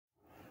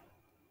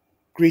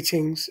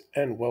Greetings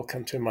and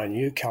welcome to my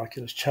new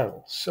calculus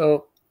channel.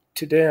 So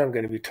today I'm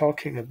going to be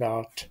talking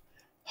about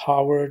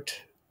Howard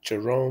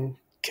Jerome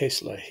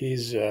Keisler.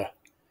 He's the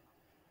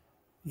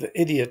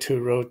idiot who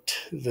wrote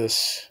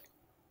this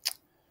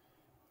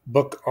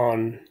book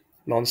on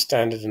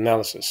non-standard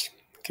analysis.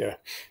 Okay,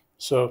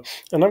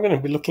 and I'm going to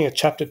be looking at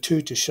chapter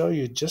 2 to show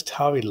you just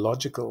how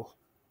illogical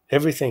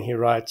everything he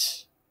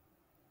writes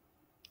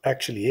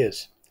actually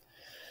is.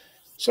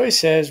 So he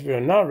says we are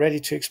now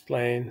ready to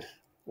explain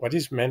what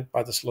is meant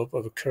by the slope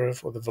of a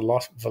curve or the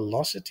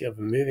velocity of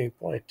a moving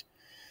point.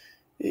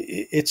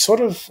 It's sort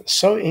of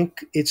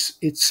it's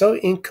so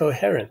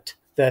incoherent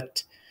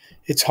that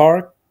it's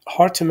hard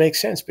to make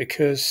sense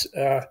because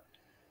the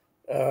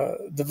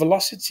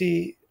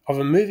velocity of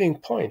a moving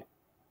point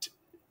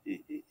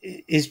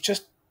is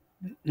just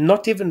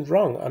not even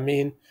wrong. I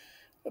mean,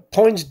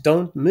 points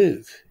don't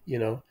move,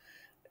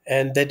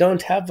 and they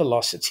don't have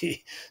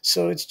velocity.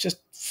 So it's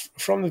just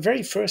from the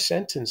very first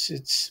sentence,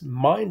 it's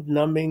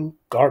mind-numbing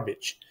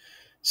garbage.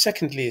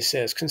 Secondly, it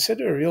says,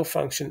 consider a real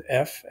function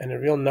f and a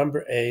real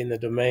number a in the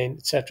domain,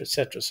 etc.,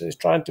 etc. So he's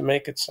trying to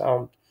make it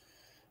sound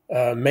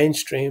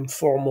mainstream,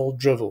 formal,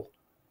 drivel.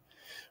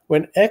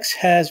 When x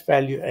has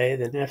value a,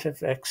 then f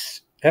of x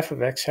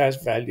has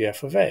value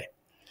f of a.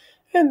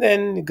 And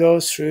then it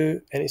goes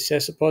through and it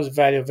says, suppose the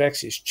value of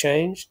x is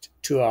changed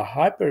to a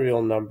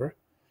hyperreal number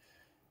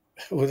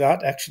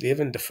without actually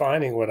even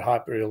defining what a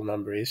hyperreal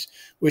number is,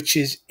 which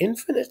is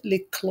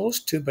infinitely close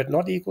to but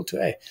not equal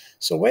to a.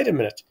 So wait a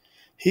minute.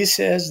 He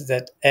says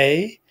that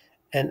a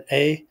and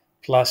a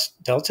plus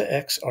delta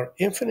x are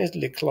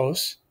infinitely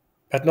close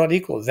but not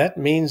equal. That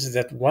means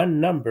that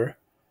one number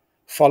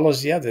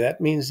follows the other.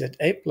 That means that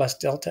a plus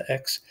delta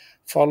x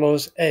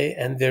follows a,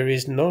 and there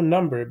is no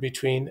number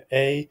between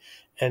a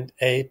and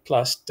a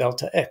plus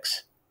delta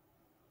x.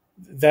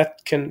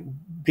 That can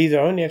be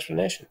the only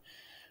explanation,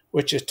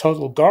 which is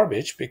total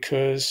garbage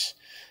because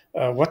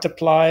what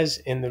applies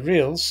in the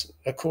reals,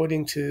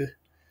 according to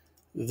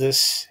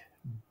this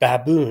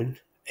baboon,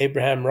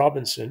 Abraham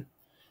Robinson,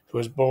 who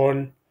was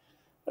born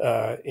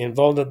in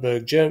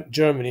Waldenburg,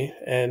 Germany,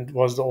 and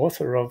was the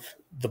author of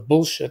the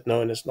bullshit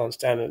known as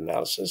non-standard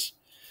analysis,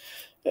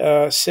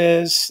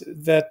 says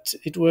that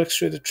it works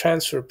through the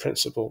transfer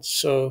principle.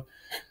 So,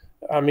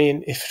 I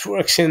mean, if it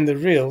works in the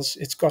reals,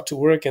 it's got to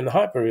work in the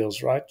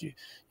hyperreals, right?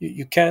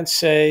 You can't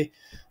say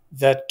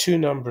that two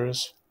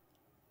numbers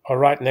are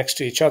right next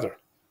to each other.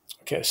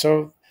 Okay,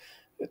 so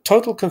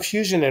total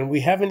confusion, and we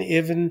haven't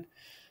even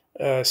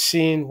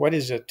seen, what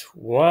is it,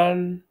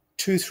 one,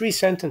 two, three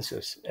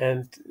sentences,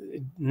 and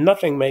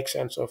nothing makes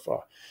sense so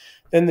far.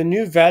 Then the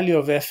new value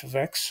of f of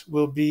x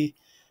will be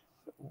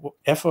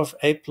f of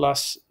a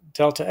plus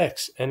delta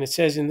x. And it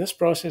says in this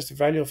process, the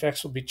value of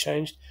x will be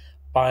changed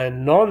by a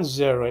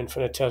non-zero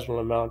infinitesimal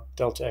amount,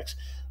 delta x.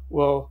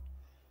 Well,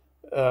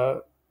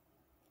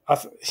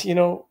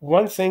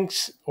 one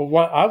thinks,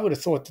 I would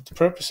have thought that the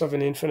purpose of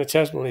an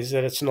infinitesimal is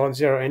that it's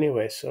non-zero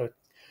anyway. So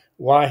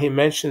why he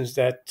mentions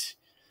that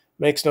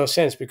makes no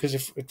sense, because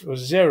if it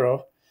was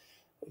zero,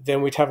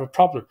 then we'd have a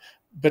problem.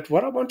 But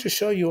what I want to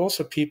show you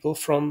also, people,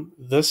 from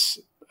this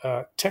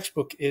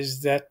textbook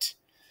is that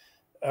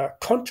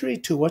contrary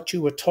to what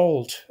you were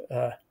told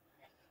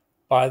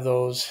by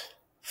those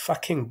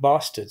fucking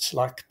bastards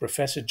like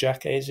Professor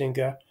Jack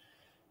Azinger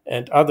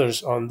and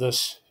others on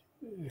this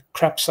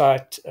crap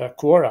site,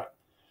 Quora,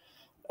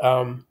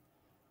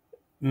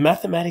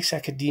 mathematics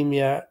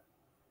academia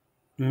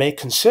may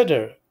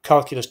consider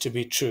calculus to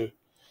be true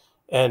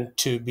and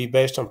to be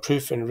based on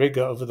proof and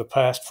rigor over the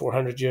past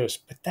 400 years.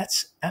 But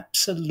that's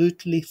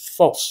absolutely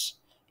false.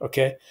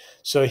 Okay?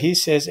 So he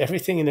says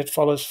everything in it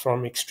follows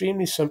from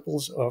extremely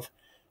simple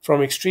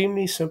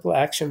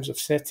axioms of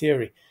set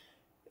theory.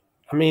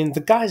 I mean, the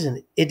guy's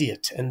an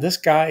idiot, and this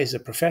guy is a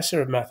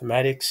professor of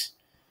mathematics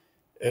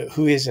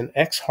who is an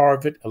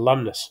ex-Harvard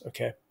alumnus.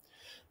 Okay?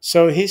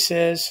 So he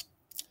says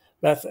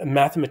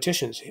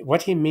mathematicians,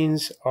 what he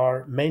means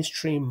are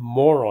mainstream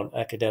moron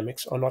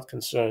academics are not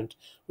concerned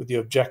with the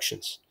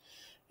objections.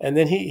 And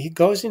then he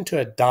goes into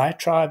a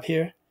diatribe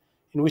here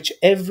in which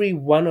every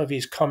one of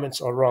his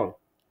comments are wrong.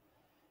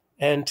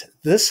 And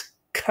this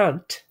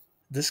cunt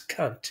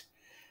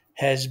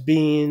has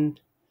been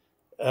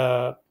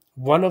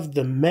one of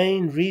the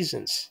main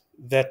reasons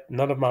that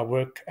none of my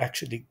work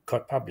actually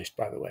got published,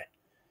 by the way,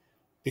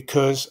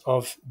 because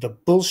of the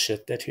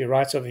bullshit that he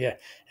writes over here.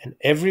 And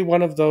every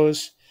one of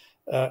those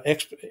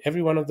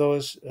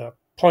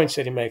points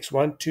that he makes,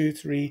 1, 2,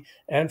 3,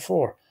 and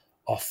 4,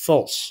 are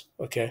false.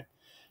 Okay,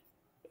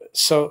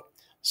 so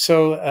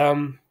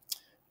I'll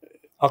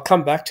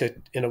come back to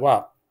it in a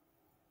while.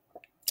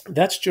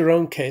 That's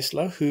Jerome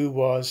Keisler, who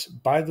was,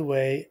 by the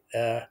way,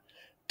 a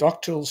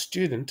doctoral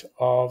student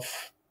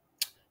of,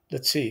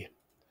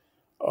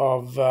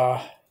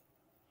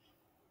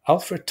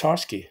 Alfred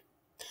Tarski.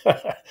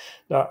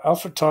 Now,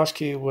 Alfred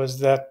Tarski was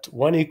that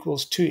 1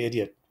 equals 2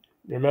 idiot.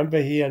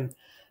 Remember, he and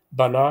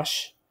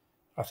Banach,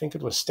 I think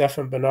it was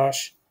Stefan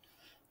Banach,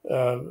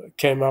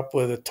 came up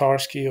with a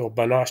Tarski or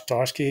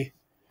Banach-Tarski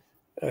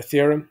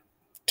theorem.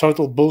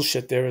 total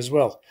bullshit there as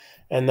well.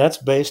 And that's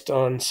based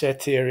on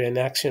set theory and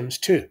axioms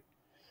too.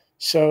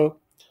 So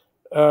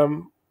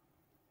um,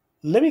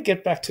 let me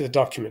get back to the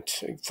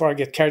document before I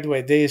get carried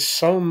away. There is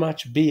so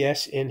much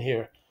BS in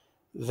here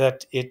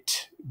that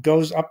it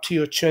goes up to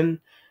your chin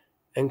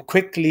and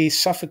quickly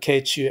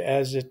suffocates you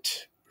as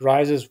it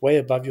rises way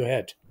above your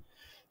head.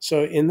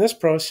 So in this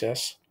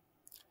process,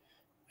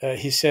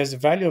 he says the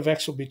value of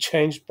x will be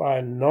changed by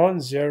a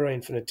non-zero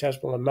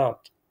infinitesimal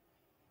amount,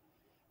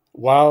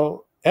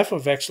 while f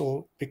of x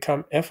will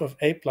become f of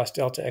a plus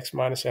delta x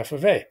minus f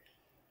of a.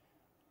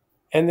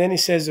 And then he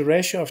says the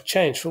ratio of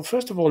change. Well,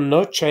 first of all,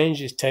 no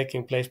change is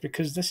taking place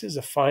because this is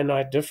a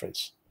finite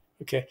difference.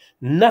 Okay,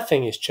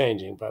 nothing is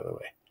changing, by the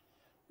way.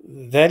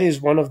 That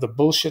is one of the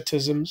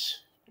bullshitisms.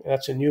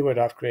 That's a new word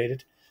I've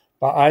created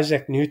by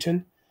Isaac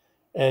Newton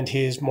and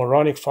his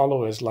moronic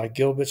followers like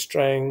Gilbert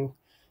Strang,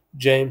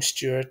 James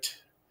Stewart,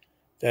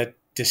 that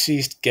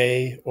deceased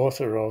gay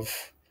author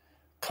of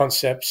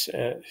Concepts,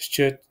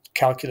 Stewart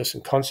Calculus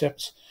and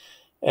Concepts.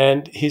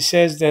 And he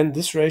says then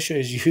this ratio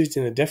is used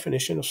in the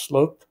definition of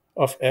slope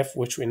of f,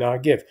 which we now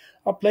give.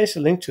 I'll place a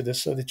link to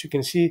this so that you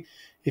can see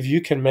if you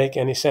can make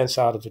any sense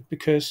out of it,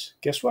 because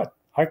guess what?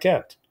 I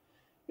can't.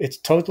 It's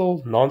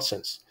total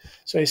nonsense.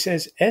 So he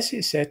says S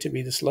is said to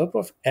be the slope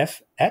of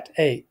f at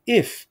A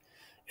if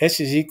S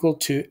is equal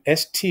to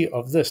ST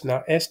of this.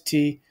 Now,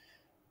 ST,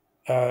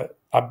 I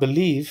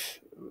believe,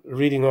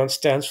 reading on,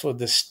 stands for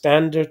the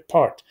standard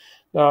part.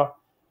 Now,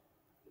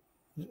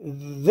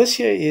 this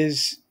here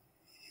is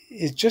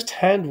just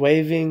hand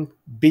waving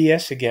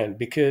BS again,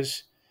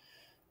 because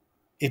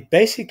it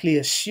basically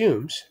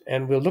assumes,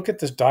 and we'll look at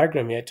this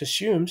diagram here, it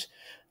assumes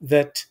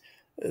that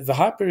the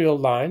hyperreal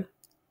line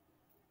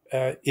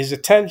is a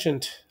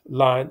tangent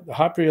line. The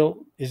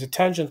hyperreal is a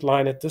tangent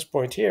line at this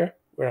point here,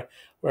 where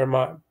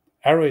my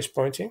arrow is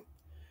pointing,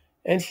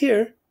 and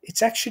here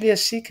it's actually a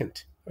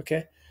secant.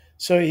 Okay,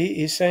 so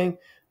he's saying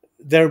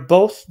they're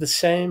both the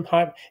same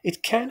height.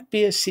 It can't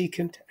be a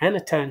secant and a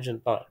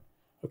tangent line.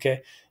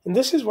 Okay, and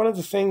this is one of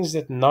the things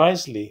that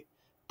Knisley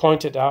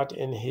pointed out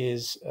in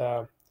his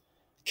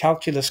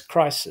calculus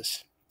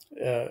crisis.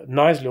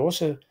 Knisley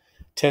also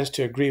tends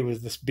to agree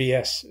with this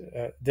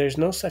BS. There's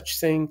no such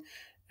thing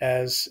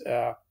as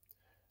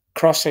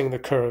crossing the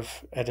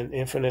curve at an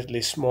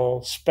infinitely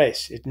small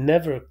space. It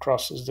never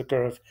crosses the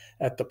curve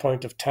at the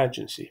point of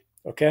tangency.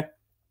 Okay,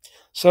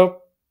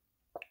 so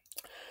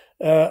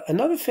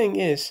another thing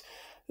is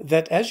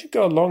that as you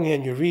go along here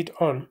and you read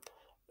on,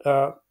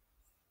 a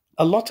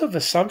lot of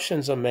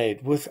assumptions are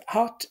made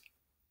without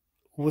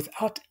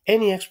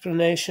any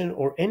explanation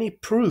or any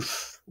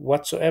proof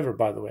whatsoever,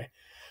 by the way.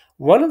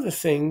 One of the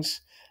things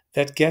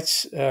that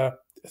gets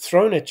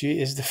thrown at you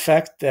is the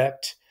fact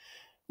that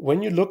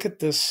when you look at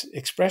this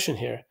expression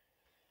here,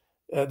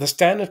 the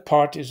standard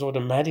part is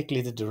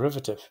automatically the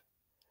derivative.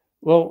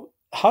 Well,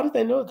 how do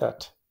they know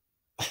that?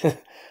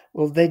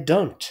 Well, they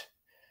don't.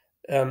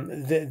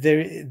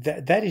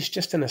 That is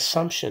just an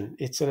assumption.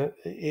 It's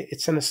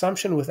an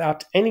assumption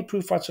without any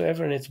proof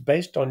whatsoever, and it's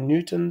based on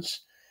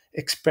Newton's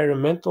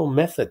experimental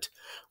method,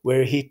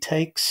 where he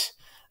takes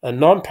a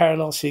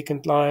non-parallel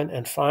secant line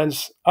and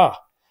finds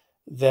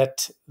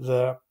that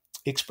the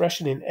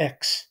expression in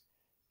x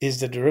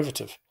is the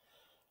derivative.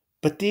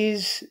 But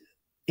these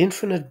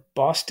infinite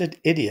bastard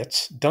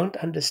idiots don't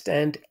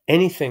understand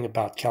anything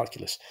about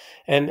calculus.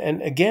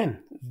 And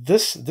again,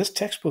 this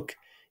textbook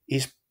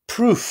is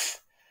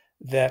proof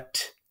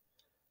that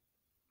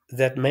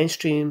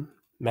mainstream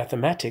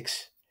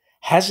mathematics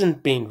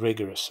hasn't been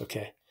rigorous,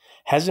 okay?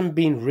 Hasn't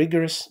been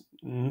rigorous,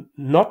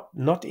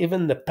 not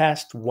even the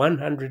past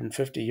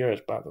 150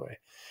 years, by the way.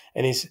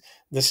 And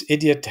this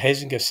idiot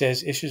Hasinger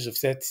says issues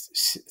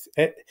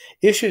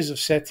of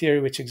set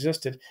theory which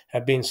existed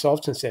have been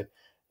solved since then.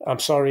 I'm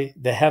sorry,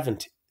 they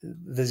haven't.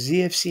 The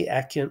ZFC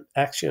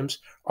axioms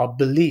are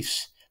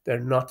beliefs. They're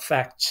not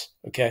facts,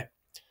 okay?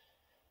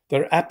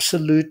 They're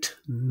absolute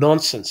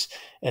nonsense.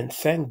 And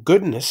thank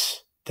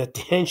goodness that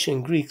the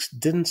ancient Greeks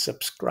didn't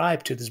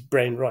subscribe to this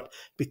brain rot,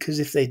 because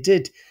if they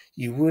did,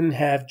 you wouldn't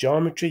have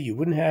geometry, you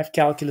wouldn't have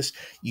calculus,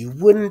 you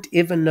wouldn't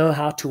even know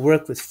how to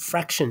work with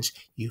fractions,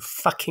 you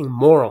fucking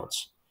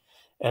morons.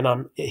 And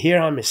I'm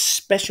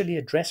especially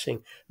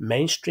addressing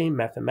mainstream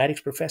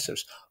mathematics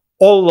professors.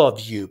 All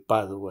of you,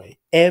 by the way,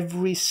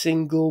 every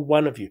single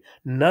one of you,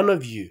 none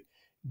of you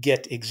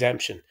get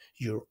exemption.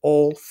 You're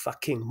all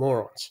fucking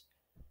morons.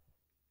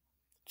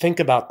 Think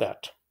about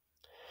that.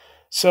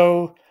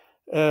 So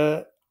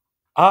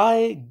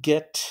I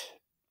get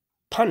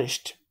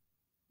punished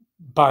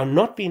by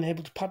not being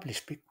able to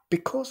publish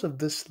because of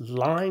this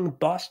lying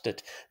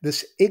bastard,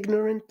 this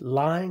ignorant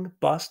lying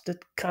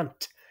bastard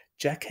cunt,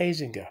 Jack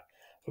Hasinger,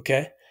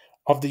 okay,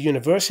 of the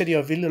University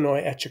of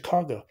Illinois at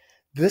Chicago.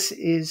 This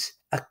is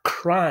a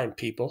crime,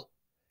 people.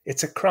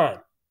 It's a crime,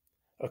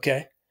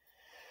 okay?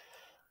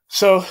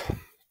 So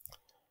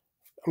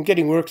I'm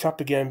getting worked up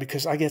again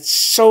because I get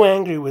so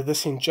angry with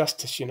this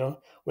injustice,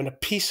 when a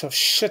piece of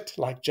shit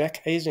like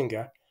Jack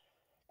Hasinger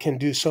can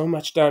do so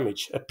much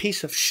damage, a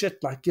piece of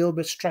shit like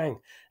Gilbert Strang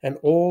and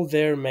all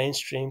their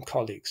mainstream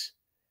colleagues.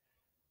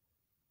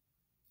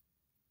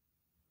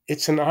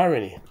 it's an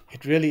irony.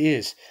 It really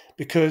is.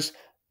 Because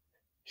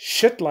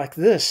shit like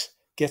this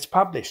gets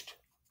published.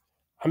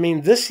 I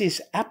mean, this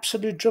is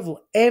absolute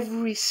drivel.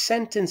 Every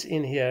sentence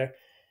in here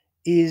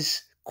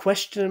is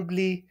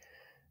questionably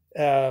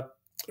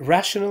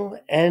rational,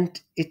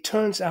 and it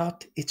turns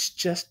out it's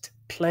just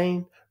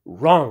plain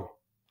wrong.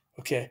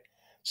 Okay,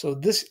 so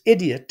this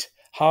idiot,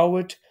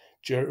 Howard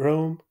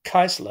Jerome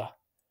Keisler,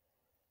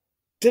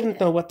 didn't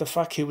know what the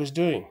fuck he was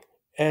doing.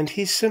 And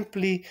he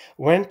simply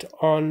went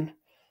on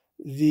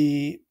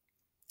the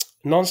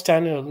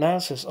non-standard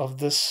analysis of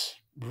this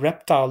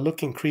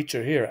reptile-looking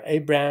creature here,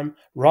 Abraham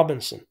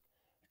Robinson.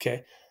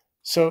 Okay,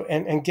 so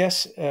and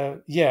guess,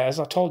 as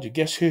I told you,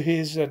 guess who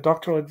his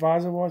doctoral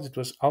advisor was? It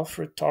was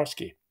Alfred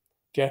Tarski.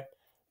 Okay,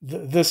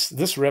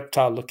 this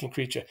reptile-looking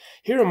creature.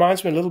 He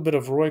reminds me a little bit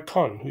of Roy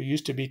Cohn, who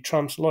used to be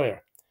Trump's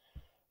lawyer.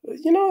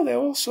 They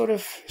all sort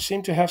of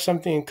seem to have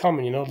something in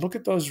common. Look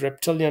at those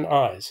reptilian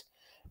eyes,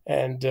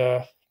 and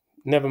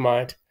never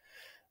mind.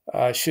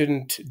 I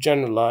shouldn't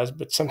generalize,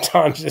 but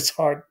sometimes it's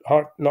hard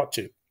not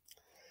to.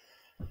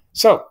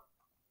 So,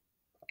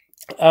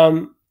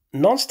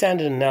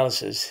 non-standard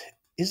analysis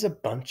is a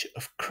bunch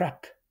of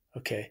crap.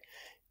 Okay,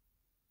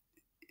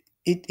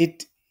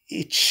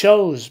 it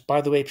shows,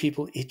 by the way,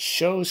 people, it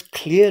shows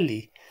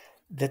clearly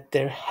that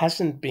there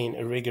hasn't been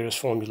a rigorous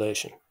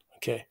formulation.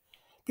 Okay,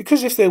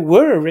 because if there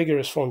were a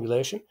rigorous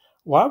formulation,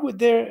 why would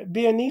there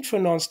be a need for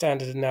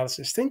non-standard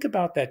analysis? Think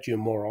about that, you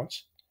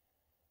morons.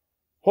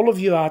 All of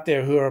you out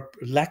there who are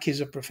lackeys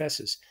of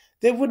professors,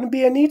 there wouldn't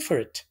be a need for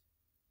it.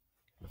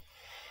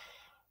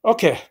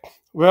 Okay,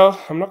 well,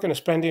 I'm not going to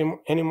spend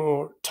any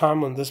more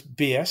time on this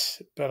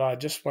BS, but I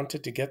just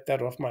wanted to get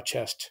that off my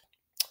chest.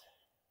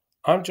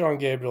 I'm John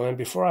Gabriel, and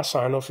before I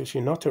sign off, if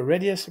you're not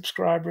already a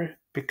subscriber,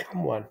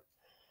 become one.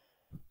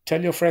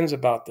 Tell your friends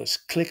about this.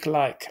 Click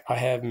like. I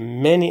have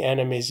many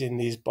enemies in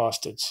these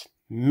bastards.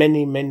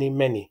 Many, many,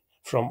 many,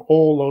 from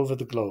all over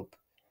the globe.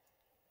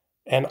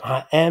 And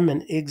I am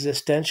an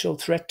existential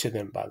threat to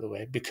them, by the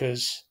way,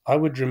 because I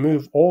would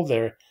remove all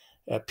their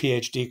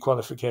PhD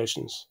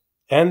qualifications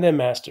and their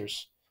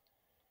masters.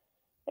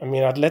 I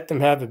mean, I'd let them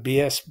have a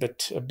BS,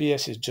 but a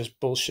BS is just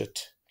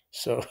bullshit.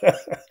 So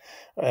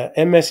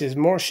MS is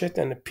more shit,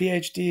 and a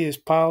PhD is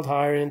piled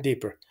higher and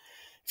deeper.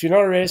 If you're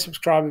not already a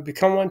subscriber,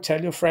 become one.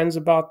 Tell your friends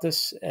about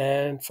this,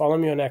 and follow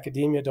me on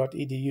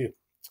academia.edu.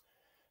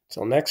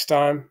 Till next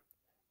time,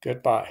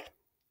 goodbye.